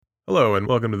Hello, and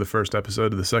welcome to the first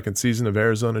episode of the second season of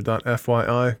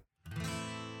Arizona.fyi.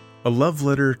 A Love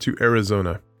Letter to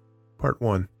Arizona, Part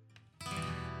 1.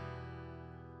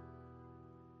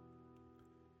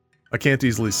 I can't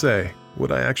easily say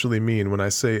what I actually mean when I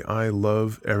say I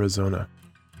love Arizona.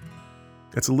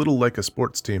 It's a little like a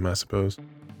sports team, I suppose.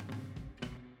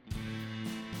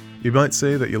 You might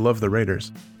say that you love the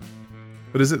Raiders,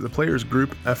 but is it the players'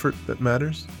 group effort that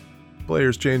matters?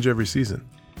 Players change every season.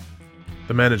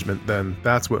 The management, then,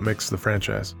 that's what makes the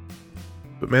franchise.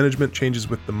 But management changes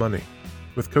with the money,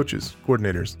 with coaches,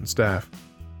 coordinators, and staff.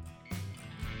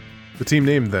 The team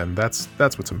name, then, that's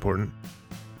what's important.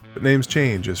 But names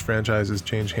change as franchises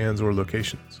change hands or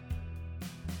locations.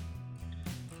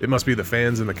 It must be the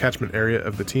fans in the catchment area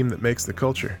of the team that makes the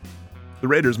culture. The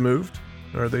Raiders moved,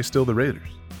 or are they still the Raiders?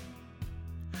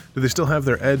 Do they still have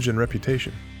their edge and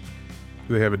reputation?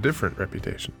 Do they have a different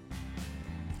reputation?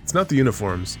 It's not the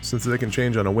uniforms, since they can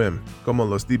change on a whim, como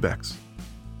los D-backs.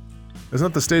 It's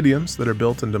not the stadiums that are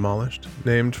built and demolished,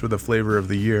 named for the flavor of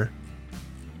the year.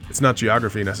 It's not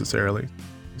geography necessarily,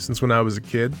 since when I was a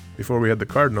kid, before we had the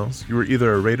Cardinals, you were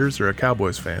either a Raiders or a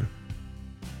Cowboys fan.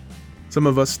 Some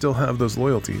of us still have those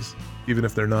loyalties, even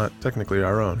if they're not technically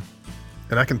our own.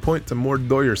 And I can point to more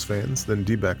Doyers fans than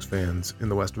D-backs fans in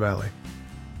the West Valley.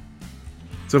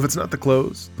 So if it's not the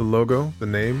clothes, the logo, the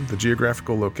name, the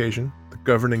geographical location, the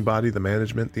governing body, the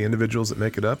management, the individuals that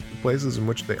make it up, the places in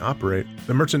which they operate,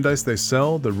 the merchandise they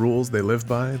sell, the rules they live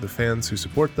by, the fans who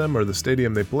support them, or the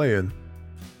stadium they play in,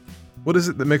 what is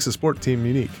it that makes a sport team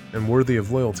unique and worthy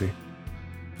of loyalty?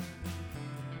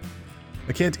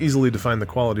 I can't easily define the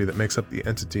quality that makes up the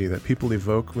entity that people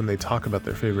evoke when they talk about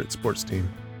their favorite sports team.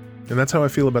 And that's how I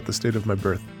feel about the state of my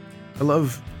birth. I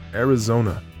love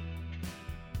Arizona.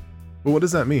 But what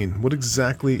does that mean? What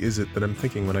exactly is it that I'm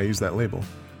thinking when I use that label?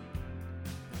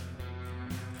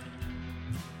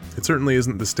 It certainly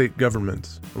isn't the state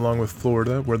government, along with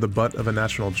Florida, we're the butt of a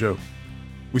national joke.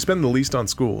 We spend the least on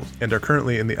schools, and are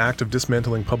currently in the act of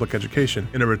dismantling public education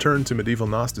in a return to medieval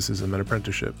Gnosticism and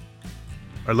apprenticeship.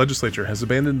 Our legislature has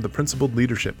abandoned the principled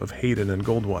leadership of Hayden and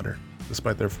Goldwater,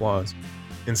 despite their flaws,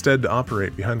 instead to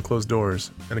operate behind closed doors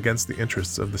and against the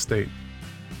interests of the state.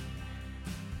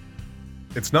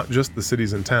 It's not just the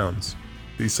cities and towns,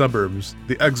 the suburbs,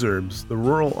 the exurbs, the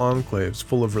rural enclaves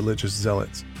full of religious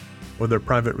zealots, or their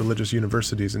private religious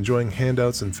universities enjoying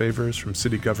handouts and favors from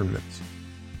city governments.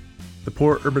 The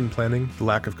poor urban planning, the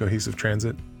lack of cohesive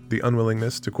transit, the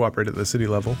unwillingness to cooperate at the city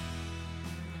level.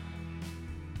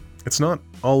 It's not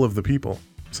all of the people,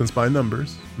 since by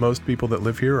numbers, most people that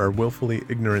live here are willfully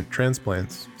ignorant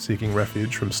transplants seeking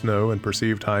refuge from snow and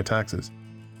perceived high taxes,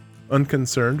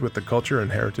 unconcerned with the culture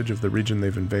and heritage of the region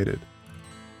they've invaded.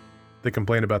 They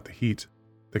complain about the heat.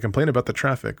 They complain about the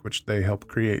traffic, which they help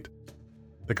create.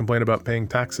 They complain about paying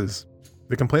taxes.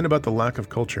 They complain about the lack of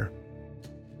culture.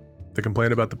 They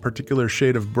complain about the particular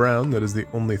shade of brown that is the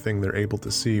only thing they're able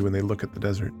to see when they look at the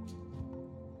desert.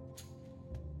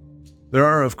 There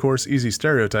are, of course, easy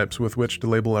stereotypes with which to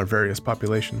label our various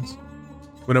populations.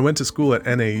 When I went to school at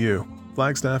NAU,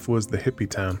 Flagstaff was the hippie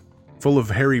town, full of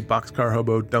hairy boxcar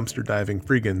hobo, dumpster diving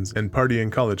freegans, and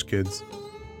partying college kids.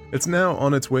 It's now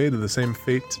on its way to the same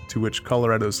fate to which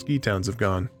Colorado's ski towns have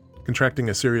gone, contracting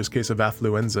a serious case of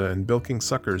affluenza and bilking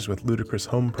suckers with ludicrous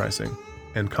home pricing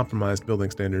and compromised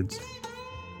building standards.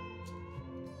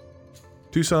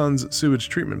 Tucson's sewage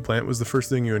treatment plant was the first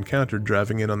thing you encountered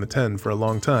driving in on the 10 for a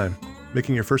long time,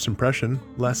 making your first impression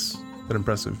less than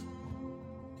impressive.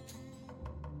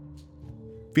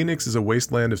 Phoenix is a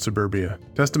wasteland of suburbia,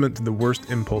 testament to the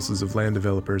worst impulses of land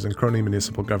developers and crony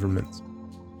municipal governments.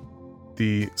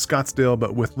 The Scottsdale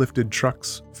but with lifted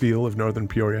trucks feel of northern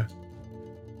Peoria.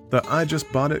 The I just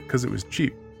bought it because it was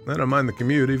cheap. I don't mind the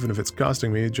commute even if it's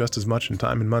costing me just as much in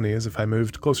time and money as if I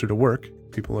moved closer to work,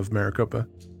 people of Maricopa.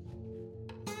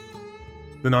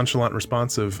 The nonchalant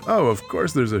response of, oh, of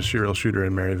course there's a serial shooter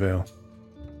in Maryvale.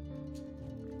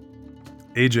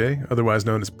 AJ, otherwise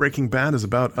known as Breaking Bad, is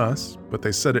about us, but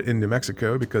they set it in New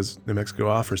Mexico because New Mexico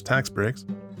offers tax breaks.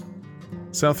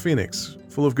 South Phoenix,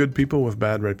 full of good people with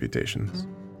bad reputations.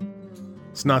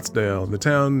 Scottsdale, the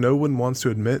town no one wants to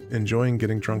admit enjoying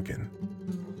getting drunk in.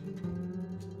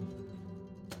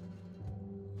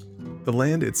 The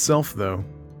land itself, though,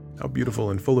 how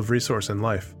beautiful and full of resource and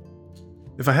life.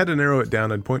 If I had to narrow it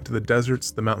down, I'd point to the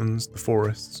deserts, the mountains, the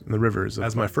forests, and the rivers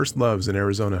as my first loves in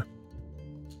Arizona.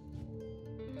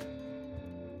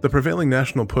 The prevailing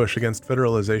national push against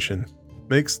federalization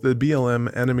makes the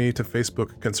BLM enemy to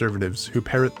Facebook conservatives who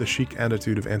parrot the chic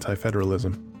attitude of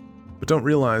anti-federalism, but don't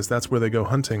realize that's where they go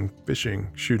hunting, fishing,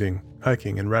 shooting,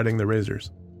 hiking, and riding their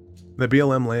razors. that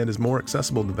BLM land is more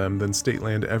accessible to them than state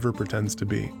land ever pretends to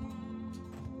be.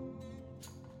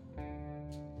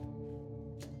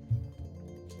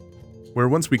 Where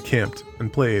once we camped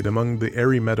and played among the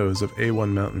airy meadows of A1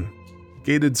 Mountain,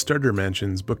 gated starter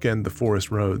mansions bookend the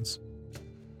forest roads.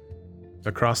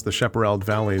 Across the chaparraled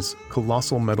valleys,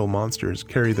 colossal metal monsters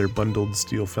carry their bundled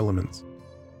steel filaments.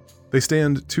 They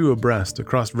stand two abreast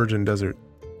across virgin desert,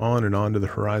 on and on to the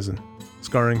horizon,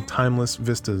 scarring timeless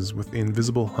vistas with the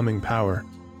invisible humming power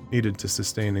needed to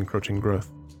sustain encroaching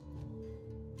growth.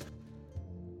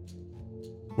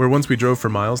 Where once we drove for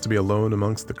miles to be alone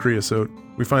amongst the creosote,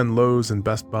 we find Lowe's and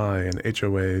Best Buy and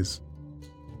HOAs.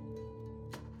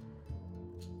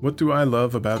 What do I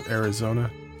love about Arizona?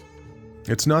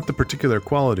 It's not the particular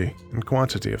quality and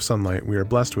quantity of sunlight we are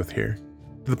blessed with here,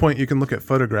 to the point you can look at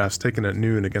photographs taken at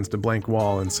noon against a blank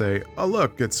wall and say, "Oh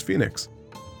look, it's Phoenix."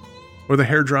 Or the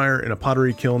hairdryer in a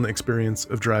pottery kiln experience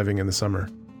of driving in the summer.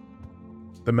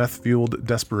 The meth-fueled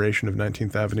desperation of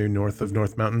 19th Avenue north of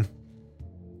North Mountain.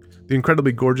 The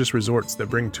incredibly gorgeous resorts that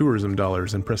bring tourism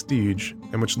dollars and prestige,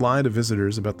 and which lie to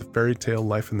visitors about the fairy tale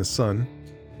life in the sun,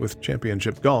 with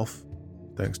championship golf,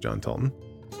 thanks John Talton,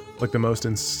 like the most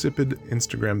insipid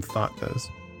Instagram thought does.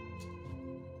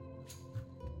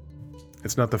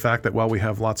 It's not the fact that while we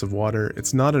have lots of water,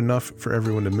 it's not enough for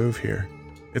everyone to move here.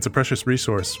 It's a precious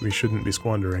resource we shouldn't be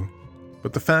squandering.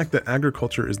 But the fact that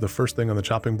agriculture is the first thing on the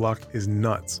chopping block is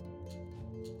nuts.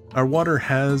 Our water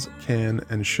has, can,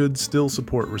 and should still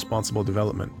support responsible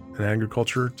development and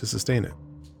agriculture to sustain it.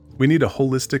 We need a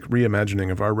holistic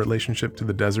reimagining of our relationship to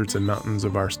the deserts and mountains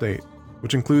of our state,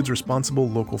 which includes responsible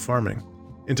local farming,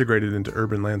 integrated into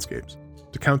urban landscapes,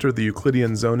 to counter the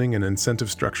Euclidean zoning and incentive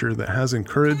structure that has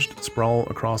encouraged sprawl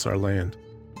across our land.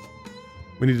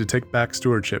 We need to take back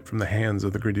stewardship from the hands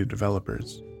of the greedy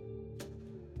developers.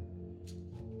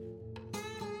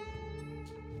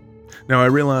 Now, I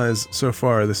realize so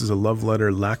far this is a love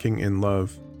letter lacking in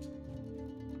love.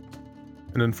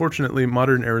 And unfortunately,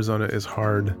 modern Arizona is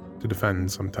hard to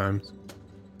defend sometimes.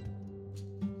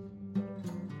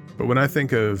 But when I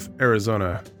think of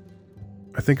Arizona,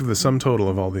 I think of the sum total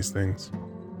of all these things.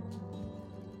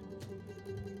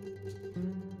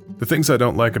 The things I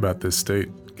don't like about this state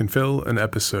can fill an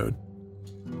episode.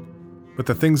 But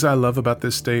the things I love about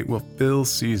this state will fill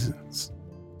seasons.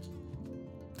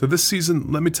 So this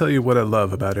season, let me tell you what I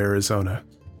love about Arizona,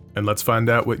 and let's find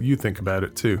out what you think about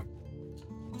it too.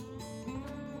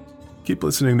 Keep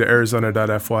listening to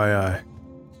Arizona.fyi,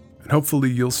 and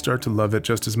hopefully you'll start to love it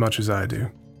just as much as I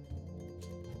do.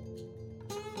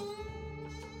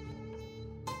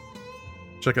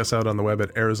 Check us out on the web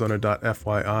at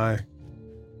Arizona.fyi.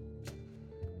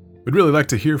 We'd really like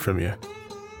to hear from you.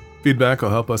 Feedback will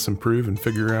help us improve and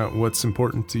figure out what's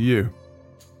important to you.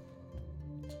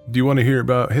 Do you want to hear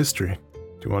about history?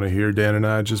 Do you want to hear Dan and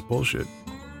I just bullshit?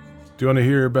 Do you want to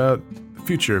hear about the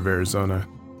future of Arizona,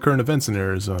 current events in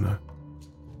Arizona,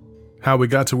 how we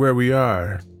got to where we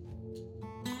are,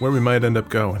 where we might end up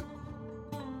going?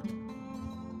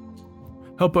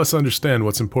 Help us understand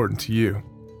what's important to you.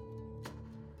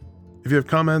 If you have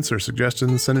comments or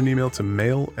suggestions, send an email to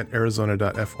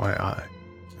mail@arizona.fyi.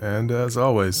 And as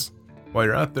always, while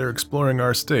you're out there exploring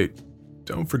our state,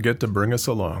 don't forget to bring us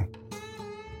along.